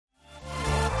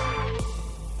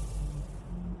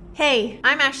Hey,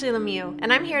 I'm Ashley Lemieux,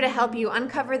 and I'm here to help you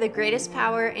uncover the greatest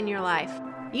power in your life.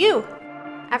 You!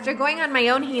 After going on my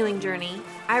own healing journey,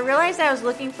 I realized I was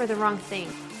looking for the wrong thing,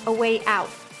 a way out.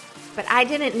 But I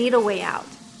didn't need a way out.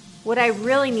 What I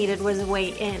really needed was a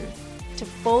way in, to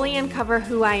fully uncover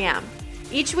who I am.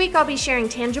 Each week I'll be sharing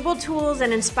tangible tools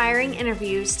and inspiring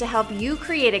interviews to help you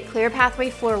create a clear pathway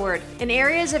forward in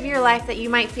areas of your life that you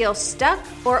might feel stuck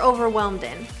or overwhelmed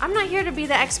in. I'm not here to be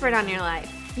the expert on your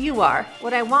life. You are.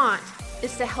 What I want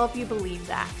is to help you believe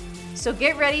that. So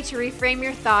get ready to reframe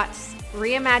your thoughts,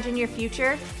 reimagine your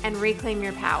future, and reclaim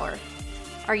your power.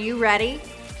 Are you ready?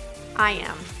 I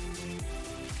am.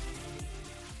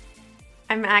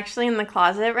 I'm actually in the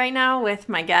closet right now with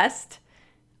my guest.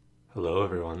 Hello,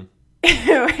 everyone.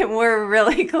 We're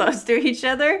really close to each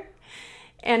other,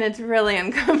 and it's really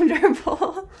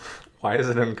uncomfortable. Why is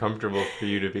it uncomfortable for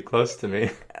you to be close to me?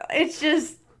 It's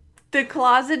just, the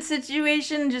closet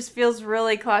situation just feels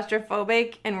really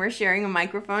claustrophobic, and we're sharing a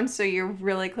microphone, so you're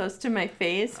really close to my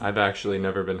face. I've actually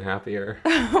never been happier.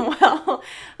 Well,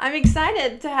 I'm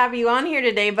excited to have you on here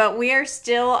today, but we are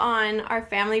still on our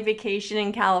family vacation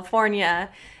in California,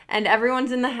 and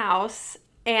everyone's in the house.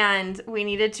 And we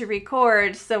needed to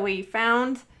record, so we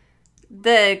found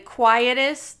the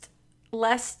quietest,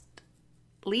 least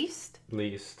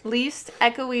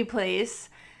echoey place,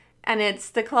 and it's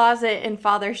the closet in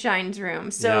Father Shine's room.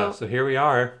 So here we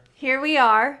are. Here we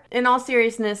are. In all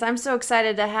seriousness, I'm so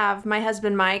excited to have my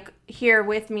husband Mike here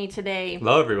with me today.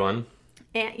 Hello, everyone.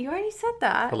 And you already said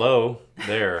that. Hello,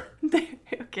 there.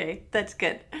 Okay, that's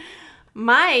good.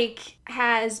 Mike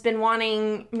has been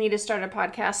wanting me to start a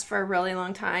podcast for a really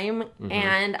long time,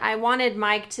 and I wanted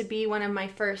Mike to be one of my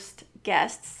first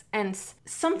guests. And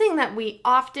something that we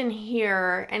often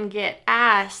hear and get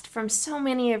asked from so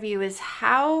many of you is,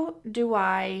 how do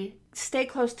I stay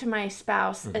close to my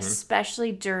spouse,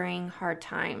 especially during hard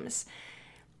times?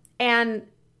 And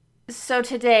so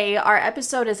today, our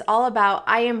episode is all about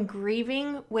I am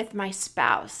grieving with my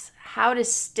spouse, how to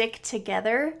stick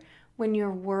together when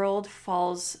your world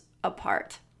falls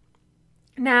apart.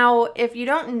 Now, if you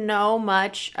don't know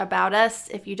much about us,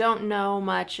 if you don't know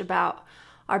much about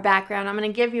our background, I'm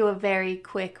going to give you a very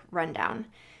quick rundown.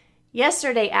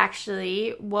 Yesterday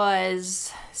actually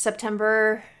was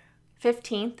September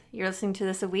 15th. You're listening to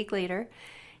this a week later.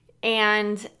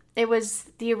 And it was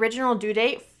the original due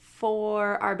date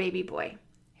for our baby boy,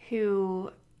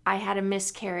 who I had a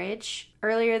miscarriage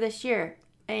earlier this year.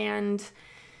 And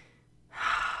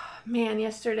man,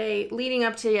 leading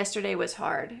up to yesterday was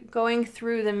hard. Going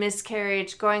through the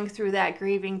miscarriage, going through that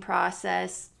grieving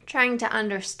process, trying to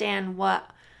understand what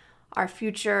our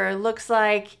future looks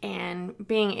like, and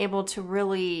being able to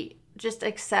really just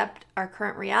accept our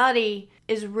current reality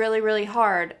is really, really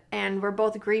hard. And we're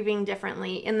both grieving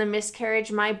differently. In the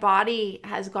miscarriage, my body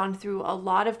has gone through a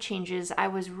lot of changes. I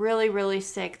was really, really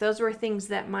sick. Those were things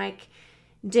that Mike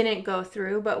didn't go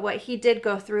through, but what he did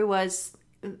go through was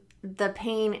the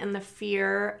pain and the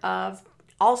fear of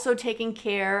also taking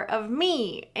care of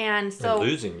me, and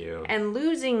losing you, and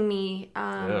losing me.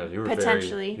 You were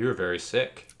potentially. You were very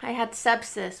sick. I had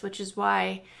sepsis, which is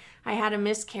why I had a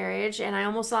miscarriage, and I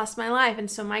almost lost my life. And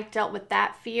so Mike dealt with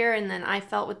that fear, and then I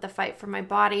felt with the fight for my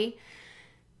body.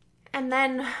 And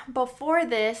then before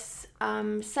this,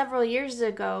 several years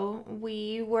ago,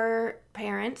 we were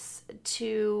parents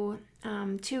to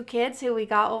two kids who we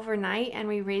got overnight, and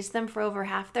we raised them for over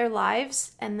half their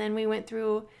lives. And then we went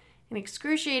through an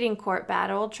excruciating court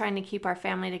battle trying to keep our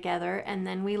family together, and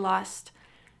then we lost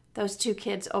those two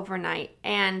kids overnight.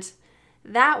 And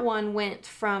that one went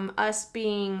from us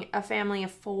being a family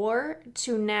of four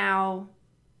to now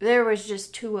there was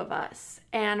just two of us.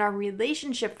 And our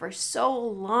relationship for so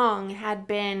long had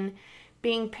been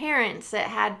being parents. It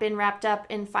had been wrapped up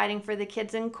in fighting for the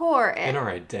kids in court. And our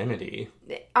identity.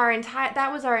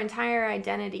 That was our entire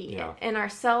identity, yeah. In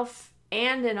ourself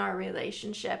and in our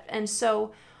relationship. And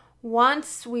so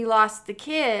once we lost the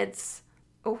kids,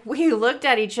 we looked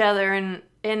at each other, and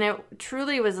it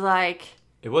truly was like...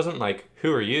 It wasn't like,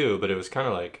 who are you? But it was kind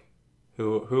of like,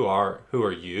 who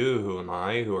are you? Who am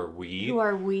I? Who are we? Who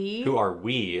are we? Who are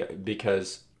we?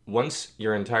 Because once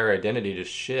your entire identity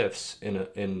just shifts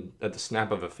at the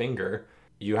snap of a finger,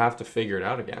 you have to figure it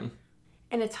out again.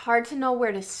 And it's hard to know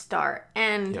where to start.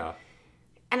 And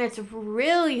it's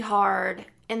really hard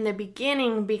in the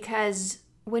beginning, because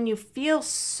when you feel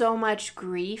so much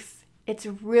grief, it's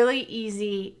really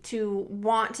easy to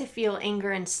want to feel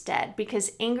anger instead,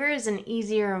 because anger is an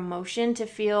easier emotion to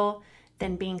feel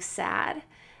than being sad.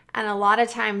 And a lot of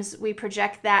times we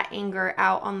project that anger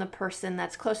out on the person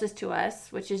that's closest to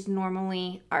us, which is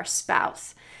normally our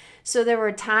spouse. So there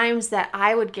were times that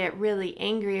I would get really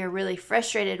angry or really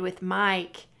frustrated with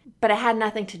Mike, but it had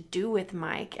nothing to do with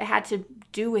Mike. It had to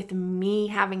do with me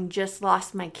having just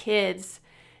lost my kids,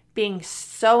 being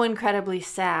so incredibly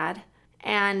sad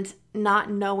and not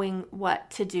knowing what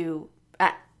to do.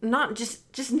 Not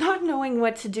just not knowing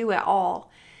what to do at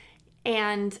all.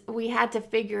 And we had to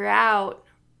figure out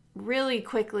really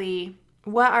quickly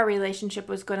what our relationship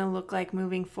was going to look like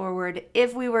moving forward,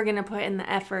 if we were going to put in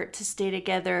the effort to stay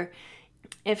together,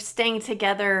 if staying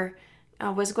together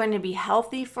was going to be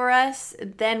healthy for us.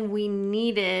 Then we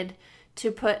needed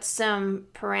to put some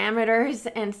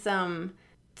parameters and some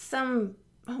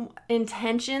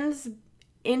intentions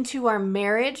into our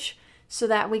marriage so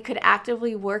that we could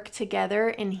actively work together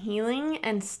in healing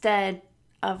instead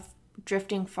of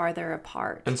drifting farther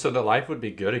apart. And so that life would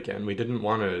be good again. We didn't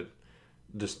want to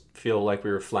just feel like we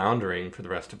were floundering for the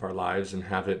rest of our lives and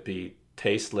have it be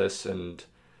tasteless and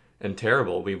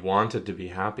terrible. We wanted to be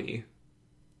happy.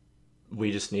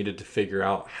 We just needed to figure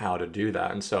out how to do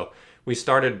that. And so we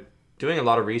started doing a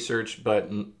lot of research,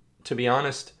 but to be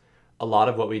honest, a lot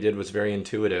of what we did was very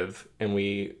intuitive, and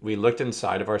we looked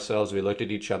inside of ourselves. We looked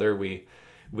at each other.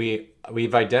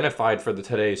 We've identified for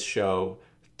today's show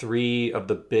 3 of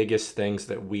the biggest things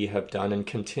that we have done and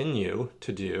continue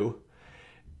to do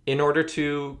in order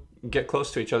to get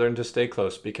close to each other and to stay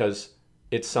close, because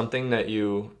it's something that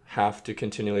you have to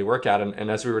continually work at.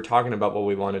 And as we were talking about what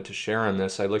we wanted to share on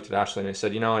this, I looked at Ashley and I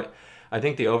said, I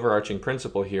think the overarching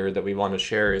principle here that we want to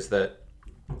share is that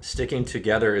sticking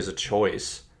together is a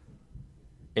choice.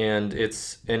 And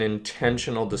it's an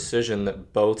intentional decision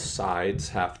that both sides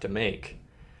have to make.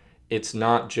 It's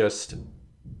not just,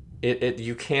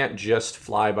 you can't just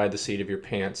fly by the seat of your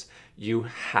pants. You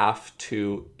have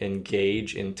to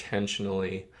engage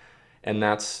intentionally. And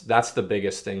that's the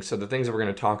biggest thing. So the things that we're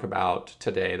going to talk about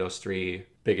today, those 3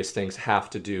 biggest things, have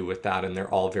to do with that. And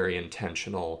they're all very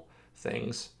intentional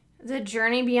things. The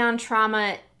journey beyond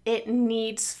trauma, it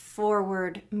needs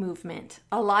forward movement.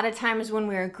 A lot of times when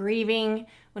we're grieving,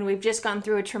 when we've just gone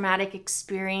through a traumatic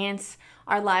experience,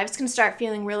 our lives can start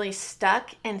feeling really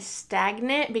stuck and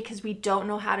stagnant because we don't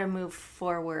know how to move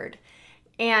forward.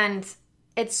 And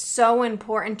it's so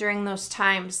important during those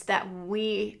times that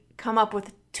we come up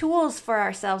with tools for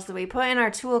ourselves that we put in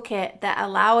our toolkit that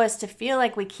allow us to feel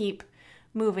like we keep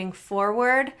moving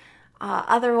forward.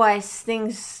 Otherwise,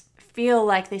 things feel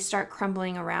like they start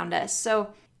crumbling around us.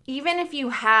 So even if you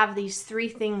have these 3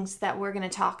 things that we're going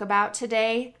to talk about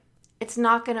today, it's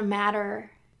not going to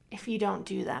matter if you don't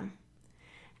do them.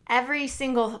 Every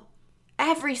single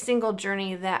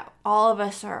journey that all of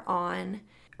us are on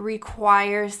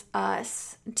requires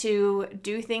us to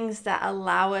do things that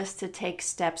allow us to take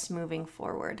steps moving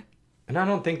forward. And I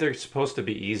don't think they're supposed to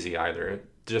be easy either.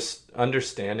 Just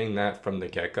understanding that from the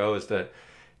get-go is that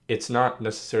it's not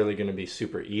necessarily going to be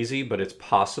super easy, but it's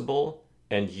possible.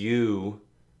 And you,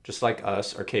 just like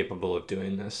us, are capable of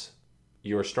doing this.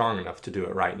 You are strong enough to do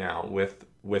it right now with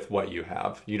what you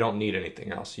have. You don't need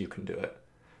anything else. You can do it.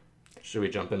 Should we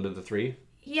jump into the 3?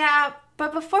 Yeah,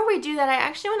 but before we do that, I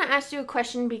actually want to ask you a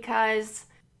question, because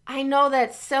I know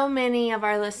that so many of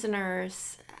our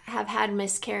listeners have had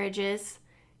miscarriages,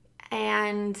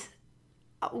 and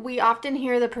we often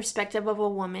hear the perspective of a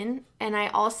woman, and I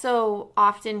also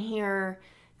often hear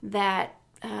that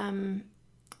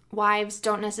wives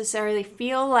don't necessarily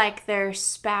feel like their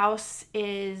spouse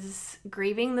is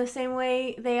grieving the same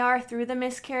way they are through the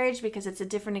miscarriage because it's a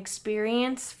different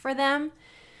experience for them.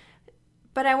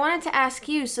 But I wanted to ask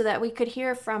you, so that we could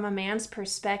hear from a man's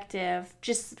perspective,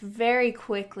 just very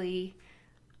quickly,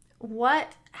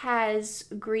 what has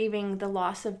grieving the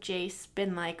loss of Jace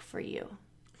been like for you?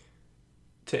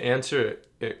 To answer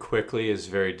it quickly is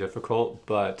very difficult,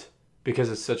 but because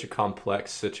it's such a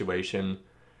complex situation,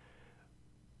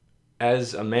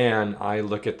 as a man, I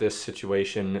look at this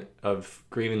situation of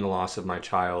grieving the loss of my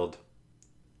child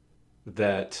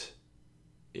that,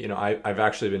 I've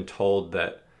actually been told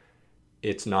that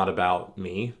it's not about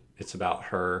me, it's about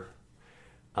her,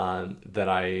 that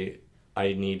I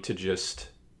need to just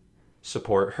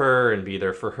support her and be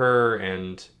there for her,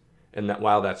 and that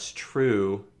while that's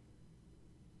true,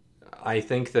 I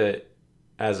think that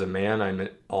as a man,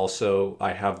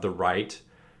 I have the right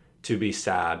to be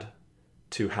sad,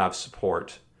 to have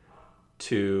support,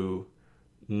 to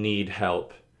need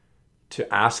help,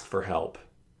 to ask for help,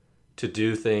 to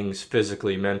do things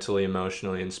physically, mentally,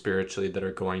 emotionally, and spiritually that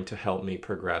are going to help me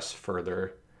progress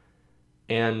further.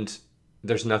 And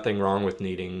there's nothing wrong with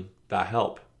needing that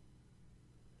help.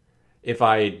 If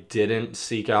I didn't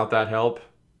seek out that help,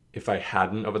 if I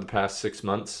hadn't over the past 6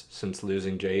 months since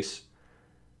losing Jace,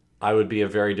 I would be a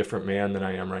very different man than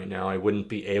I am right now. I wouldn't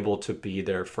be able to be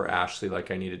there for Ashley like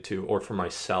I needed to, or for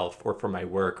myself, or for my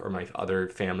work, or my other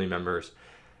family members.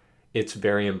 It's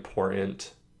very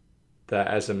important that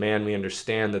as a man, we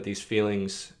understand that these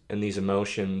feelings and these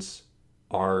emotions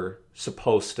are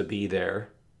supposed to be there,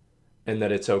 and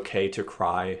that it's okay to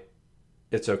cry.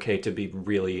 It's okay to be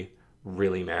really,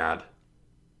 really mad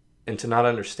and to not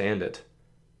understand it.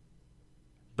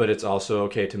 But it's also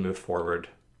okay to move forward.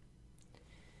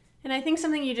 And I think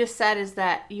something you just said is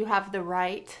that you have the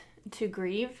right to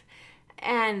grieve.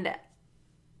 And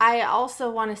I also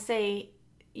want to say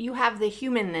you have the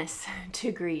humanness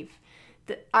to grieve.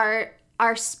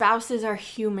 Our spouses are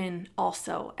human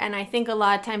also. And I think a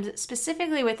lot of times,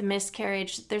 specifically with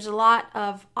miscarriage, there's a lot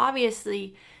of,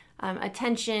 obviously,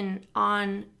 attention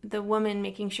on the woman,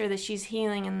 making sure that she's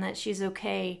healing and that she's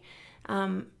okay.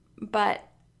 But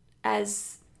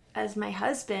as my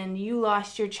husband, you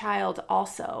lost your child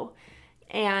also.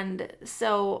 And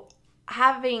so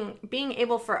being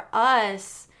able for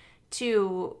us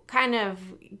to kind of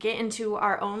get into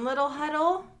our own little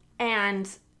huddle and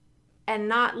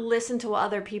not listen to what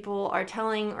other people are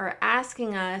telling or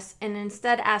asking us, and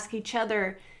instead ask each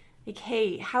other, like,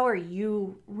 hey, how are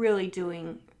you really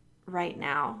doing right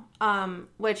now?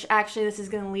 Which actually, this is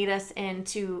going to lead us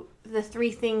into the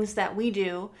 3 things that we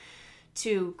do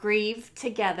to grieve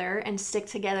together and stick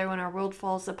together when our world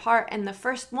falls apart. And the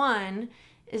first one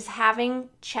is having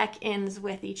check-ins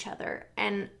with each other.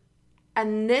 And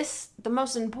the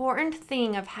most important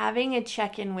thing of having a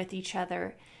check-in with each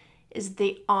other is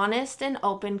the honest and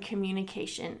open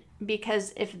communication.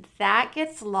 Because if that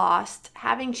gets lost,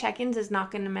 having check-ins is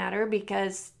not going to matter,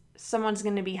 because someone's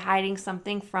going to be hiding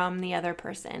something from the other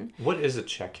person. What is a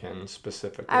check-in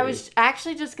specifically? I was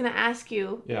actually just going to ask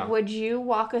you, would you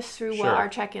walk us through what our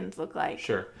check-ins look like?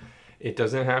 Sure. It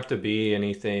doesn't have to be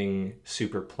anything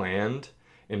super planned.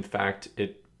 In fact,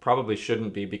 it probably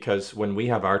shouldn't be, because when we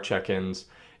have our check-ins,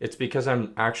 it's because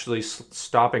I'm actually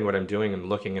stopping what I'm doing and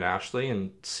looking at Ashley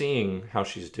and seeing how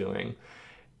she's doing.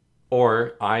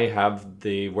 Or I have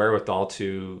the wherewithal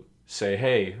to say,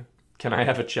 hey, can I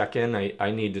have a check-in? I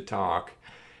need to talk.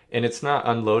 And it's not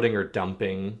unloading or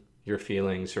dumping your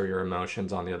feelings or your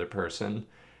emotions on the other person.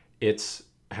 It's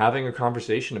having a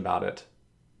conversation about it.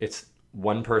 It's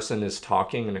one person is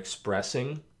talking and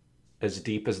expressing as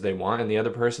deep as they want, and the other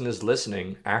person is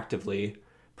listening actively,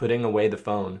 putting away the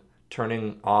phone,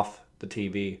 turning off the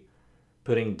TV,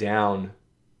 putting down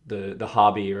the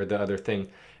hobby or the other thing,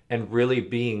 and really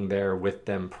being there with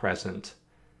them present.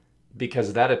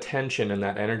 Because that attention and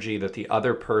that energy that the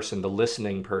other person, the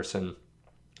listening person,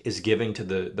 is giving to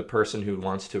the person who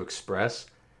wants to express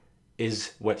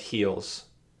is what heals.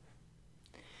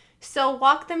 So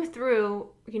walk them through,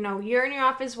 you're in your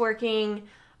office working,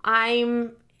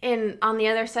 I'm on the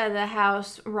other side of the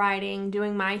house writing,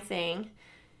 doing my thing.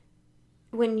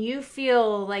 When you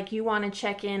feel like you want to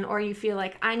check in, or you feel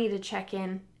like I need to check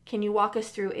in, can you walk us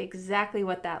through exactly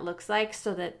what that looks like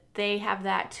so that they have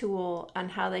that tool on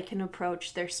how they can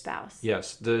approach their spouse?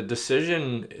 Yes, the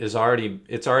decision is already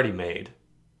made.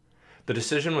 The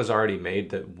decision was already made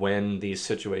that when these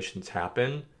situations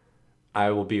happen,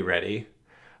 I will be ready.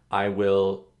 I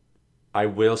will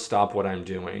stop what I'm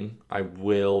doing. I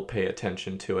will pay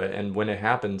attention to it. And when it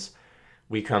happens,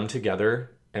 we come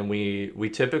together, and we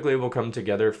typically will come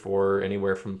together for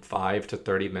anywhere from 5 to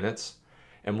 30 minutes,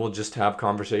 and we'll just have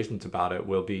conversations about it.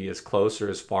 We'll be as close or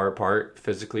as far apart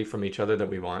physically from each other that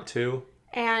we want to.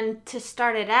 And to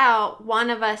start it out, one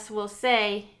of us will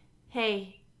say,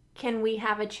 hey, can we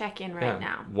have a check-in right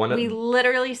now? We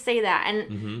literally say that.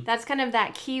 And that's kind of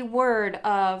that key word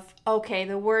of, okay,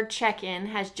 the word check-in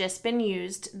has just been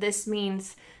used. This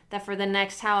means that for the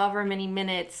next however many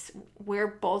minutes, we're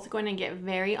both going to get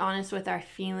very honest with our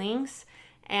feelings,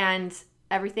 and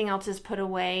everything else is put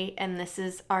away. And this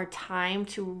is our time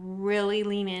to really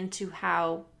lean into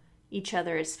how each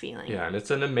other is feeling. Yeah, and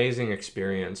it's an amazing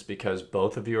experience because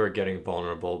both of you are getting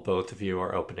vulnerable. Both of you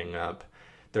are opening up.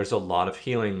 There's a lot of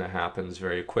healing that happens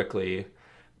very quickly.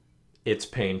 It's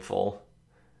painful.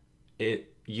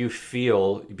 You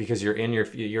feel, because you're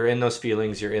in those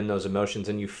feelings, you're in those emotions,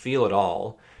 and you feel it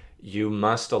all. You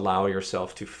must allow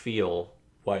yourself to feel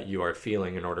what you are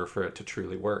feeling in order for it to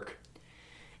truly work.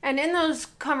 And in those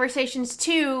conversations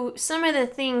too, some of the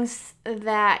things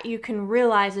that you can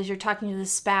realize as you're talking to the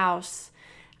spouse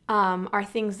are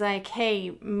things like,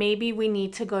 hey, maybe we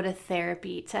need to go to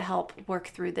therapy to help work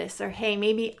through this. Or, hey,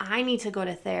 maybe I need to go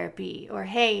to therapy. Or,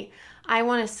 hey, I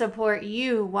want to support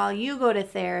you while you go to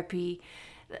therapy.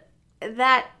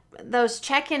 Those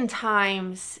check-in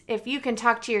times, if you can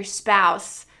talk to your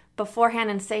spouse beforehand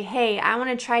and say, hey, I want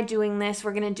to try doing this.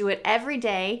 We're going to do it every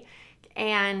day.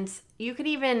 And you could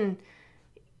even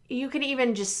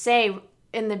just say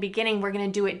in the beginning, we're going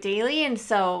to do it daily. And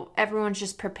so everyone's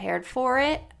just prepared for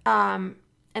it. And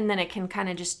then it can kind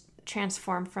of just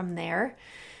transform from there.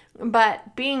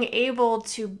 But being able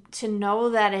to know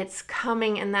that it's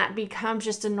coming and that becomes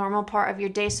just a normal part of your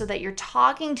day so that you're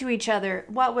talking to each other.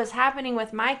 What was happening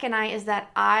with Mike and I is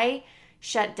that I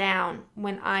shut down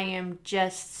when I am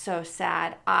just so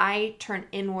sad. I turn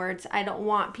inwards. I don't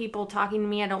want people talking to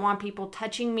me. I don't want people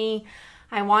touching me.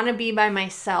 I want to be by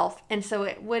myself. And so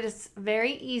it was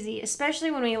very easy, especially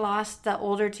when we lost the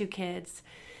older two kids.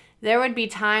 There would be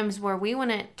times where we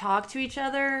wouldn't talk to each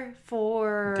other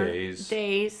for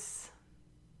days.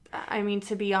 I mean,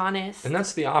 to be honest. And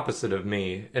that's the opposite of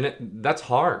me. And that's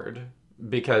hard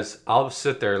because I'll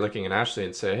sit there looking at Ashley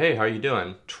and say, hey, how are you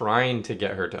doing? Trying to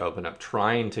get her to open up,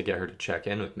 trying to get her to check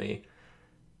in with me.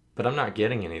 But I'm not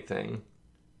getting anything.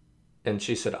 And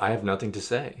she said, I have nothing to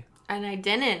say. And I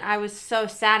didn't. I was so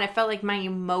sad. I felt like my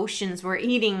emotions were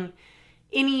eating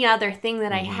any other thing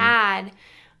that I had.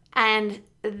 And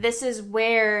this is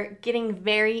where getting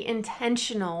very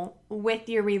intentional with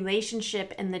your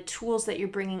relationship and the tools that you're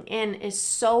bringing in is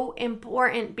so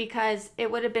important, because it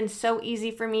would have been so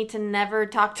easy for me to never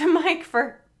talk to Mike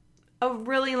for a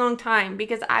really long time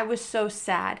because I was so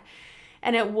sad.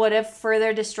 And it would have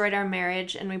further destroyed our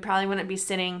marriage, and we probably wouldn't be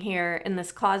sitting here in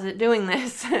this closet doing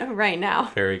this right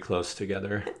now. Very close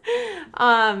together.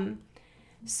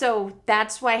 So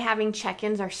that's why having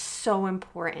check-ins are so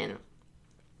important.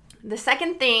 The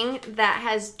second thing that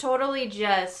has totally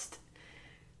just,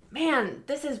 man,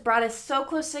 this has brought us so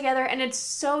close together, and it's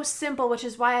so simple, which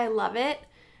is why I love it,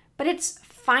 but it's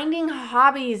finding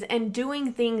hobbies and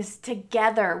doing things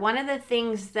together. One of the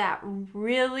things that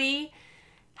really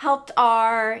helped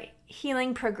our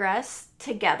healing progress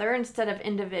together instead of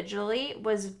individually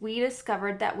was we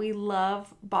discovered that we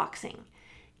love boxing.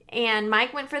 And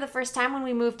Mike went for the first time when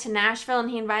we moved to Nashville, and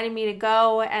he invited me to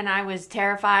go, and I was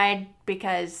terrified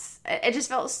because it just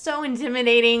felt so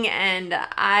intimidating, and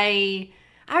I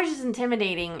was just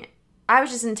intimidating. I was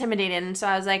just intimidated, and so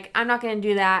I was like, I'm not going to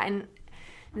do that. And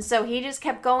so he just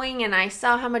kept going, and I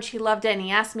saw how much he loved it, and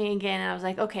he asked me again, and I was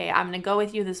like, okay, I'm going to go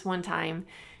with you this one time.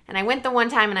 And I went the one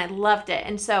time, and I loved it.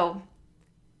 And so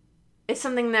it's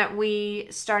something that we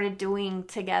started doing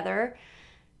together,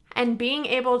 and being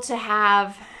able to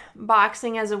have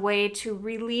boxing as a way to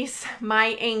release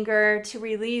my anger, to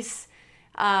release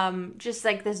just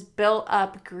like this built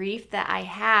up grief that I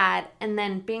had, and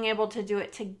then being able to do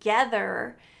it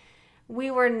together,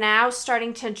 we were now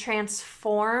starting to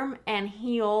transform and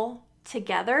heal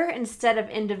together instead of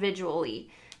individually.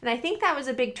 And I think that was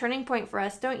a big turning point for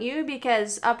us, don't you?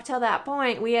 Because up till that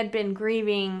point, we had been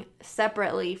grieving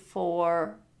separately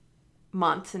for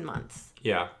months and months.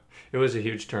 Yeah, it was a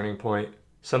huge turning point.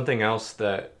 Something else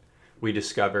that we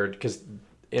discovered, because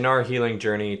in our healing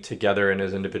journey together and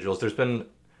as individuals, there's been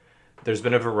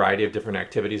a variety of different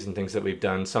activities and things that we've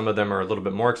done. Some of them are a little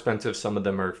bit more expensive. Some of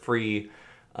them are free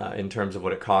in terms of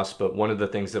what it costs. But one of the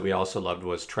things that we also loved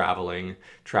was traveling.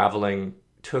 Traveling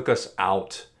took us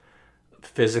out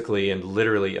physically and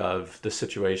literally of the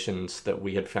situations that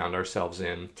we had found ourselves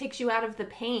in. Takes you out of the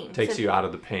pain. Takes you out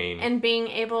of the pain. And being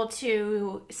able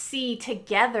to see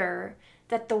together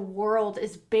that the world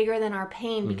is bigger than our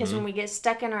pain, because when we get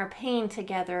stuck in our pain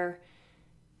together,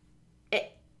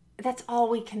 that's all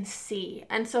we can see.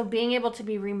 And so being able to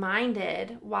be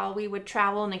reminded while we would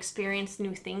travel and experience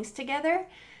new things together,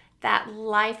 that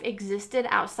life existed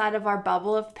outside of our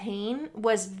bubble of pain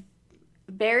was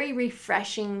very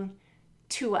refreshing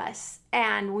to us.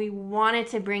 And we wanted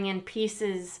to bring in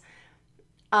pieces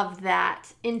of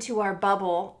that into our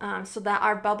bubble, so that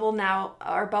our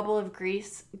bubble of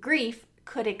grief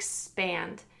could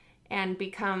expand and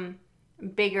become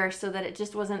bigger, so that it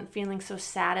just wasn't feeling so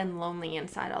sad and lonely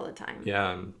inside all the time.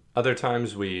 Yeah, and other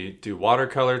times we do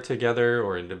watercolor together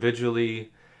or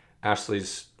individually.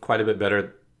 Ashley's quite a bit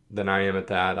better than I am at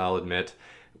that, I'll admit.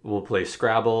 We'll play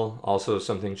Scrabble, also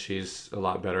something she's a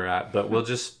lot better at. But we'll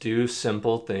just do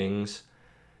simple things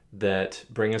that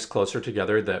bring us closer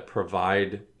together, that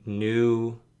provide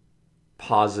new,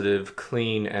 positive,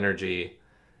 clean energy,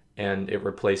 and it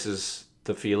replaces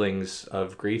the feelings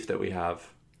of grief that we have.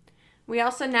 We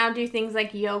also now do things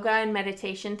like yoga and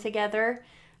meditation together.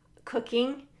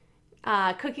 Cooking.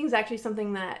 Cooking's actually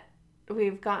something that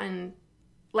we've gotten,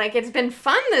 like, it's been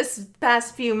fun this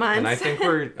past few months. And I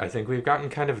think we've gotten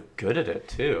kind of good at it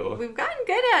too. We've gotten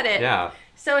good at it. Yeah.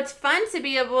 So it's fun to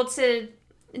be able to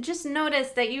just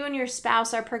notice that you and your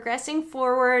spouse are progressing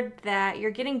forward, that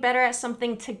you're getting better at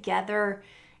something together,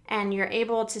 and you're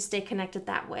able to stay connected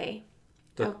that way.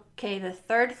 Okay, the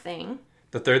third thing.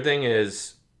 The third thing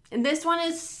is... And this one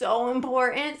is so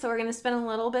important, so we're going to spend a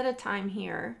little bit of time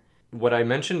here. What I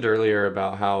mentioned earlier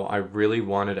about how I really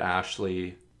wanted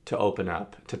Ashley to open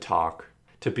up, to talk,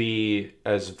 to be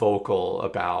as vocal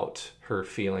about her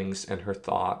feelings and her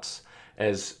thoughts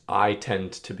as I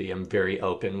tend to be. I'm very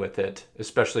open with it,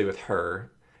 especially with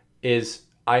her, is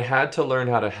I had to learn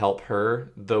how to help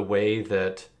her the way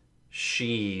that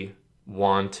she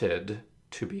wanted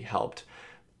to be helped.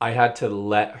 I had to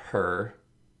let her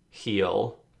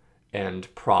heal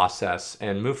and process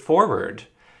and move forward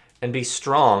and be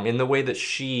strong in the way that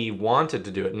she wanted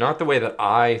to do it, not the way that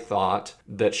I thought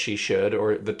that she should,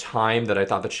 or the time that I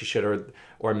thought that she should,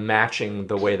 or matching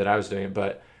the way that I was doing it,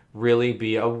 but really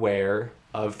be aware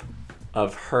of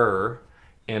her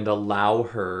and allow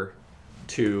her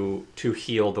to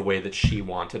heal the way that she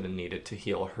wanted and needed to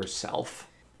heal herself.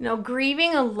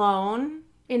 Grieving alone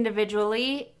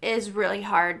individually is really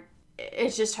hard.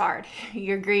 It's just hard.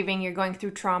 You're grieving, you're going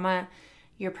through trauma,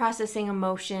 you're processing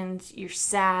emotions, you're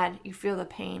sad, you feel the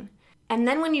pain. And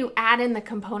then when you add in the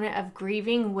component of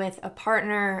grieving with a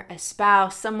partner, a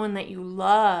spouse, someone that you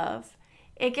love,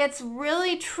 it gets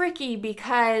really tricky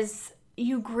because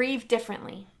you grieve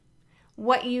differently.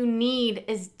 What you need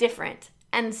is different.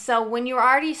 And so when you're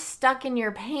already stuck in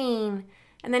your pain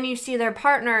and then you see their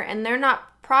partner and they're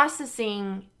not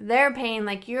processing their pain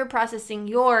like you're processing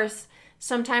yours,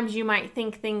 sometimes you might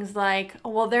think things like,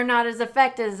 well, they're not as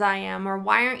affected as I am, or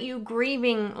why aren't you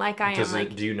grieving like I am?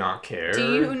 Do you not care?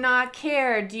 Do you not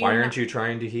care? Why aren't you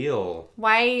trying to heal?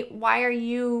 Why are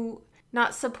you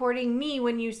not supporting me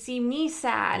when you see me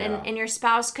sad? Yeah. And your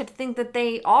spouse could think that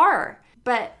they are.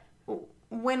 But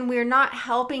when we're not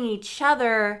helping each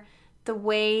other the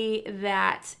way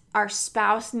that our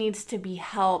spouse needs to be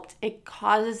helped, it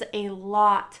causes a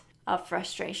lot of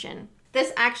frustration.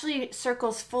 This actually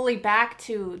circles fully back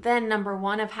to then number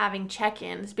one of having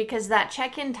check-ins, because that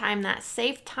check-in time, that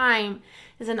safe time,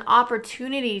 is an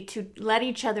opportunity to let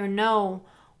each other know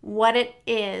what it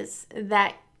is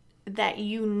that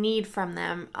you need from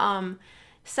them.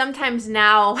 Sometimes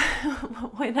now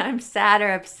when I'm sad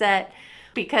or upset,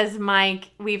 because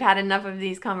Mike, we've had enough of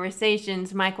these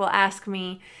conversations, Mike will ask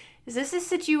me, is this a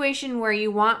situation where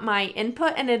you want my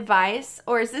input and advice,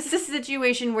 or is this a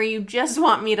situation where you just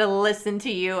want me to listen to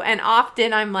you? And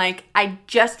often I'm like, I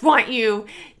just want you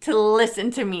to listen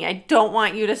to me. I don't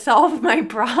want you to solve my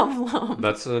problem.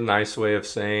 That's a nice way of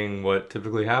saying what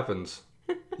typically happens.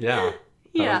 Yeah.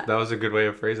 Yeah. That was a good way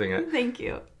of phrasing it. Thank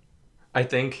you. I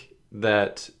think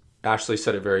that Ashley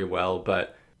said it very well,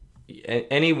 but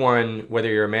anyone, whether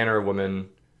you're a man or a woman,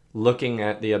 looking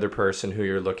at the other person who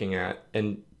you're looking at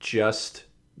and just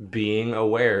being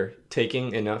aware,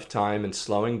 taking enough time and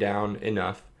slowing down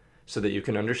enough so that you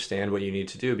can understand what you need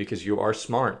to do, because you are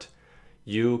smart.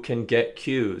 You can get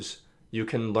cues. You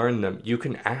can learn them. You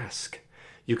can ask.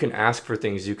 You can ask for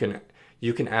things. You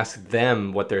can ask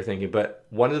them what they're thinking. But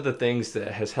one of the things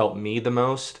that has helped me the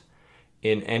most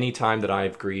in any time that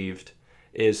I've grieved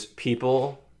is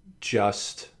people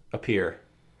just appear.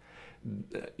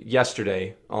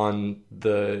 Yesterday, on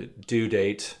the due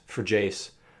date for Jace,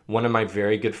 one of my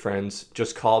very good friends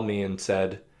just called me and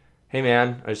said, hey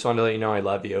man, I just wanted to let you know I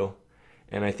love you,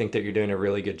 and I think that you're doing a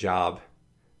really good job.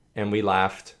 And we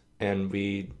laughed, and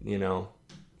we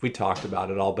talked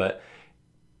about it all, but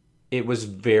it was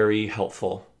very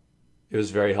helpful. It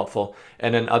was very helpful.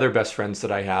 And then other best friends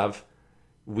that I have,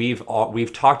 we've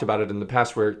talked about it in the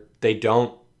past, where they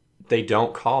don't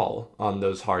call on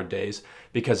those hard days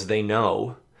because they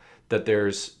know that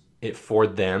for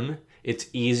them, it's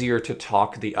easier to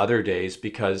talk the other days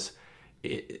because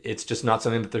it's just not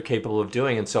something that they're capable of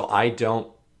doing. And so I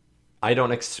don't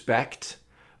expect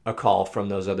a call from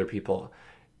those other people.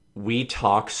 We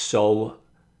talk so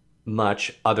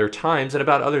much other times and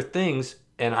about other things,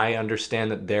 and I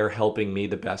understand that they're helping me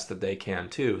the best that they can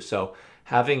too. So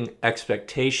having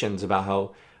expectations about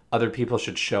how other people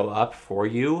should show up for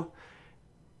you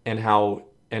and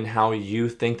how you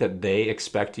think that they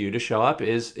expect you to show up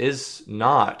is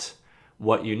not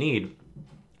what you need.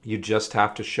 You just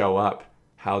have to show up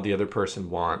how the other person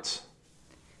wants.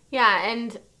 Yeah,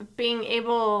 and being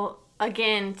able,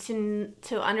 again,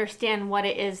 to understand what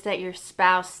it is that your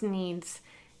spouse needs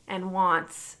and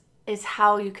wants is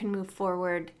how you can move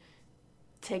forward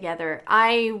together.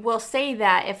 I will say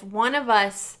that if one of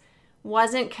us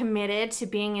wasn't committed to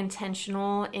being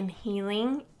intentional in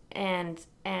healing and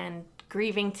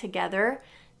grieving together,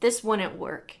 this wouldn't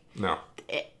work. No.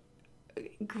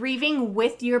 Grieving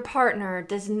with your partner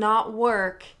does not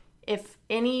work if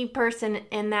any person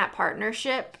in that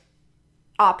partnership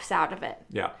opts out of it.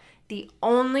 Yeah. The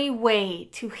only way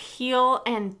to heal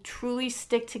and truly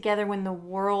stick together when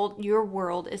your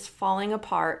world is falling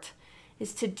apart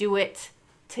is to do it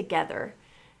together.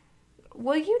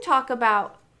 Will you talk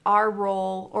about our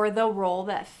role, or the role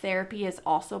that therapy has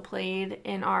also played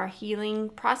in our healing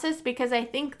process? Because I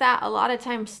think that a lot of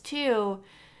times too,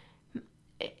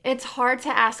 it's hard to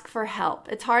ask for help.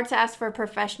 It's hard to ask for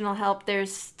professional help.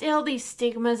 There's still these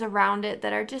stigmas around it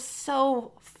that are just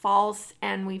so false,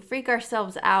 and we freak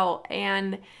ourselves out.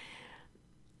 And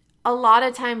a lot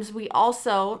of times we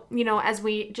also, as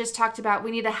we just talked about, we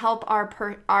need to help our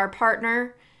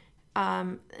partner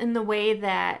in the way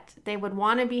that they would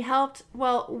want to be helped.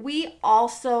 Well, we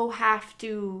also have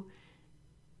to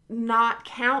not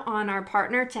count on our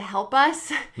partner to help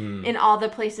us in all the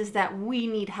places that we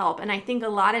need help. And I think a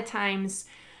lot of times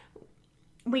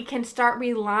we can start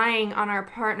relying on our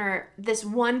partner, this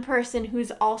one person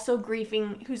who's also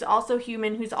grieving, who's also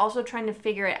human, who's also trying to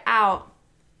figure it out.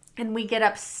 And we get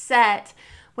upset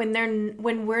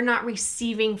when we're not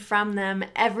receiving from them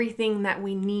everything that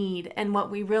we need. And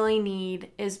what we really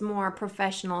need is more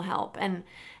professional help. And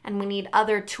we need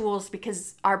other tools,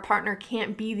 because our partner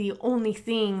can't be the only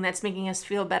thing that's making us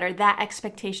feel better. That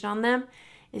expectation on them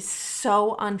is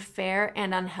so unfair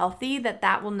and unhealthy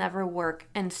that will never work.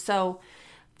 And so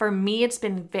for me, it's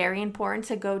been very important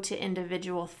to go to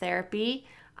individual therapy.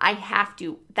 I have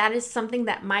to. That is something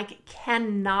that Mike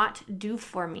cannot do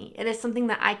for me. It is something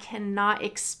that I cannot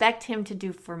expect him to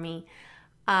do for me.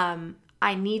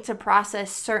 I need to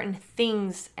process certain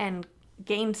things and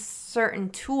gain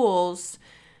certain tools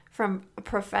from a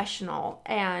professional.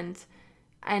 And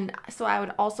so I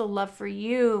would also love for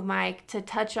you, Mike, to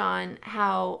touch on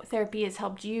how therapy has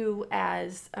helped you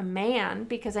as a man,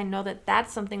 because I know that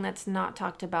that's something that's not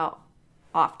talked about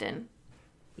often.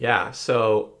 Yeah,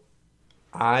 so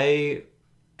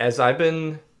as I've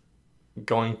been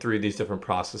going through these different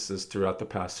processes throughout the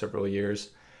past several years,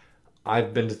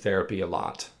 I've been to therapy a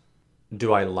lot.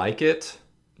 Do I like it?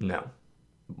 No.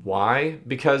 Why?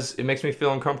 Because it makes me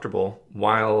feel uncomfortable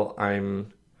while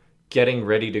I'm getting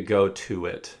ready to go to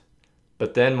it.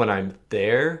 But then when I'm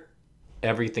there,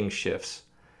 everything shifts.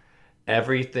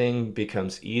 Everything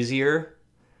becomes easier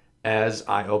as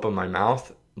I open my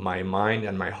mouth, my mind,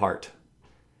 and my heart.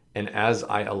 And as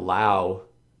I allow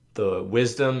the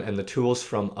wisdom and the tools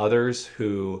from others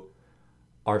who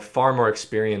are far more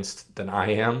experienced than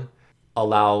I am,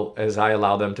 as I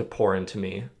allow them to pour into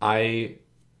me, I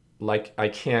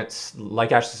can't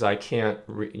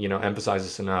emphasize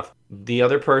this enough. The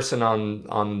other person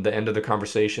on the end of the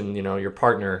conversation, your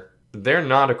partner, they're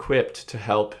not equipped to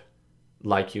help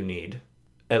like you need.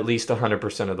 At least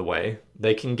 100% of the way.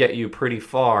 They can get you pretty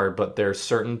far, but there's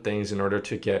certain things in order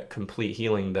to get complete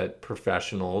healing that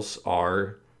professionals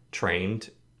are trained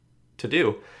to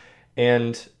do.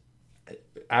 And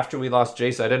after we lost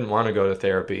Jace, I didn't want to go to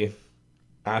therapy.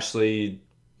 Ashley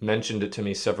mentioned it to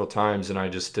me several times, and I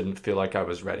just didn't feel like I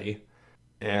was ready.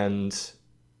 And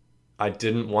I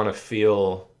didn't want to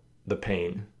feel the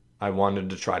pain. I wanted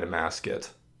to try to mask it.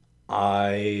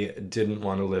 I didn't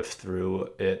want to live through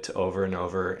it over and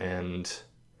over, and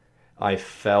I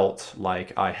felt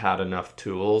like I had enough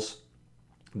tools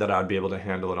that I'd be able to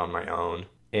handle it on my own.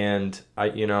 And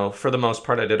for the most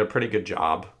part, I did a pretty good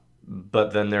job.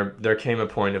 But then there came a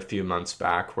point a few months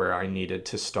back where I needed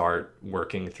to start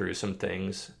working through some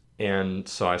things. And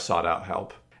so I sought out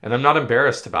help. And I'm not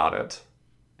embarrassed about it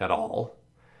at all,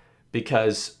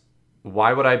 because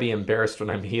why would I be embarrassed when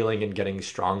I'm healing and getting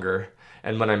stronger?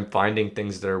 And when I'm finding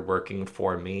things that are working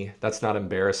for me? That's not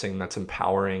embarrassing, that's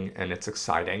empowering, and it's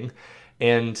exciting.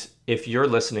 And if you're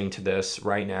listening to this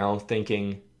right now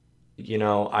thinking,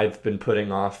 I've been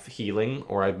putting off healing,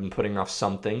 or I've been putting off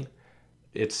something,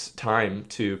 it's time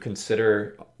to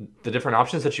consider the different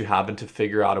options that you have and to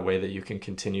figure out a way that you can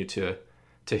continue to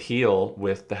heal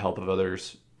with the help of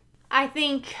others. I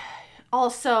think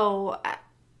also,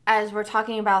 as we're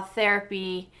talking about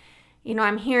therapy,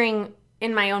 I'm hearing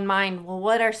in my own mind, well,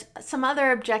 what are some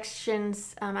other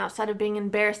objections outside of being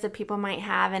embarrassed that people might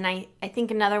have? And I think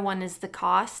another one is the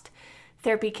cost.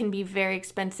 Therapy can be very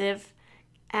expensive.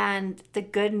 And the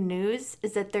good news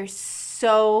is that there's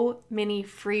so many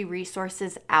free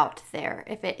resources out there.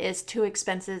 If it is too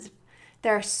expensive,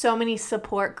 there are so many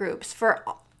support groups for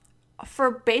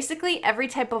basically every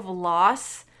type of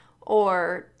loss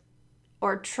or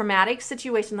traumatic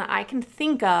situation that I can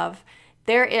think of.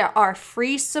 There are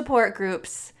free support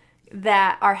groups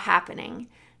that are happening.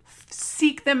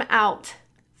 Seek them out.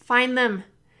 Find them.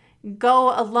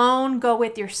 Go alone. Go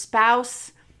with your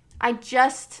spouse. I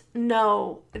just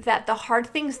know that the hard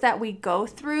things that we go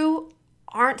through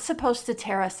aren't supposed to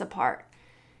tear us apart.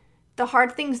 the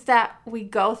hard things that we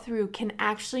go through can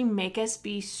actually make us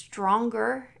be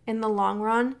stronger in the long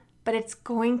run, but it's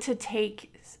going to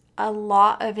take a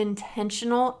lot of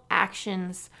intentional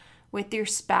actions with your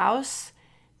spouse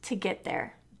to get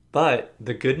there. But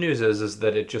the good news is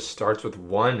that it just starts with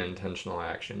one intentional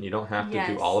action. You don't have to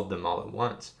do all of them all at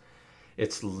once.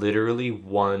 It's literally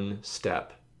one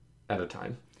step at a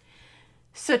time.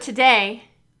 So today,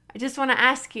 I just want to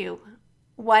ask you,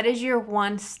 what is your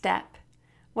one step?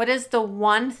 What is the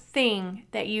one thing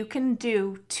that you can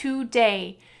do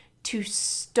today to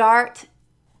start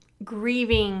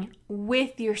grieving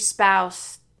with your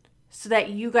spouse so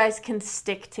that you guys can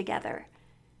stick together?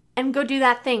 And go do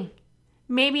that thing.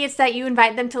 Maybe it's that you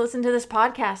invite them to listen to this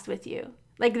podcast with you.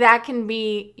 Like, that can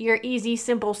be your easy,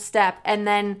 simple step. And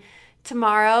then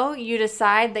tomorrow you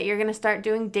decide that you're going to start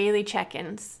doing daily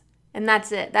check-ins. And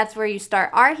that's it. That's where you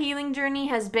start. Our healing journey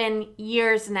has been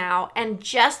years now. And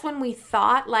just when we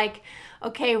thought like,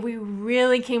 okay, we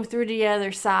really came through to the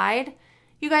other side,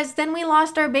 you guys, then we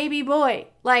lost our baby boy.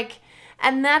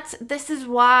 And this is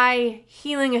why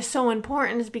healing is so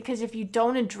important, is because if you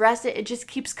don't address it, it just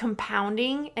keeps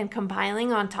compounding and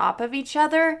compiling on top of each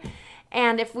other.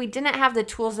 And if we didn't have the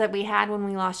tools that we had when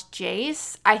we lost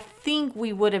Jace, I think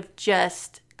we would have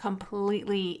just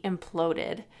completely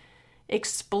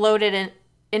exploded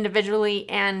individually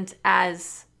and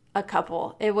as a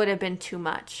couple. It would have been too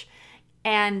much.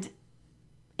 And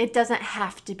it doesn't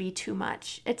have to be too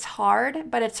much. It's hard,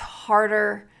 but it's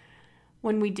harder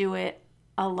when we do it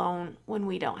alone, when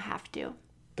we don't have to.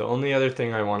 The only other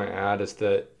thing I want to add is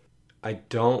that I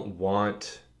don't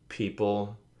want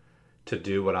people to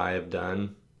do what I have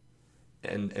done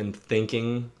and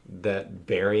thinking that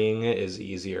burying it is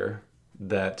easier,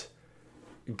 that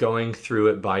going through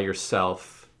it by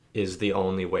yourself is the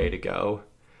only way to go.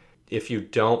 If you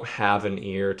don't have an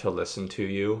ear to listen to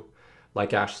you,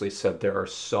 like Ashley said, there are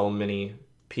so many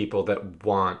people that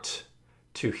want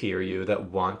to hear you, that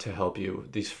want to help you.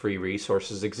 These free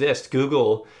resources exist.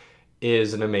 Google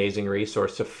is an amazing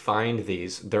resource to find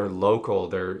these. They're local,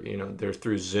 they're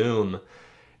through Zoom,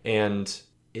 and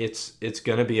it's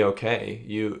going to be okay.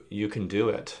 You can do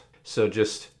it. So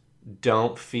just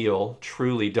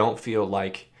truly don't feel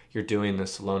like you're doing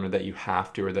this alone, or that you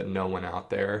have to, or that no one out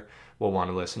there will want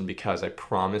to listen, because I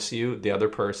promise you, the other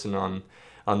person on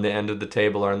the end of the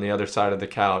table or on the other side of the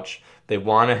couch, they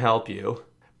want to help you,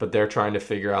 but they're trying to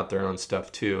figure out their own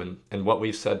stuff too. And what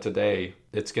we've said today,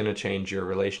 it's going to change your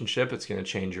relationship. It's going to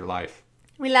change your life.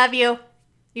 We love you.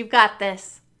 You've got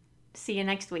this. See you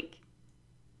next week.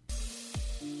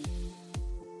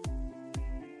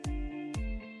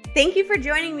 Thank you for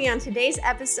joining me on today's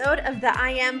episode of the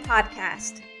I Am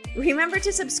Podcast. Remember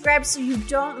to subscribe so you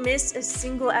don't miss a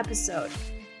single episode.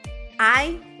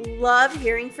 I love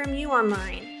hearing from you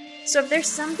online. So if there's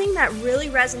something that really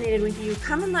resonated with you,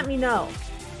 come and let me know.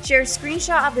 Share a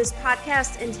screenshot of this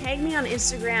podcast and tag me on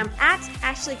Instagram at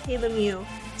AshleyKaylaMew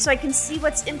so I can see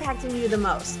what's impacting you the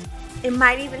most. It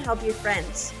might even help your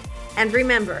friends. And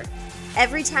remember,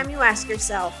 every time you ask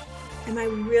yourself, am I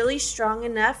really strong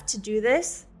enough to do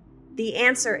this? The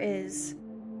answer is,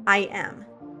 I am.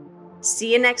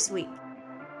 See you next week.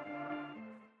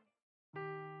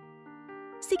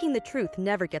 Seeking the truth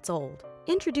never gets old.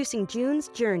 Introducing June's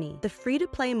Journey, the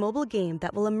free-to-play mobile game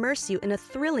that will immerse you in a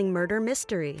thrilling murder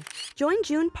mystery. Join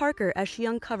June Parker as she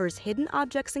uncovers hidden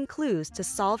objects and clues to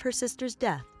solve her sister's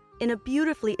death in a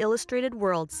beautifully illustrated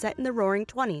world set in the Roaring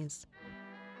 '20s.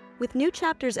 With new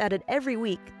chapters added every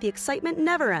week, the excitement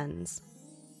never ends.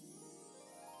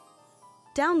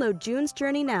 Download June's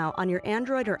Journey now on your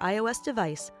Android or iOS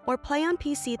device, or play on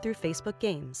PC through Facebook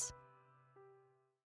Games.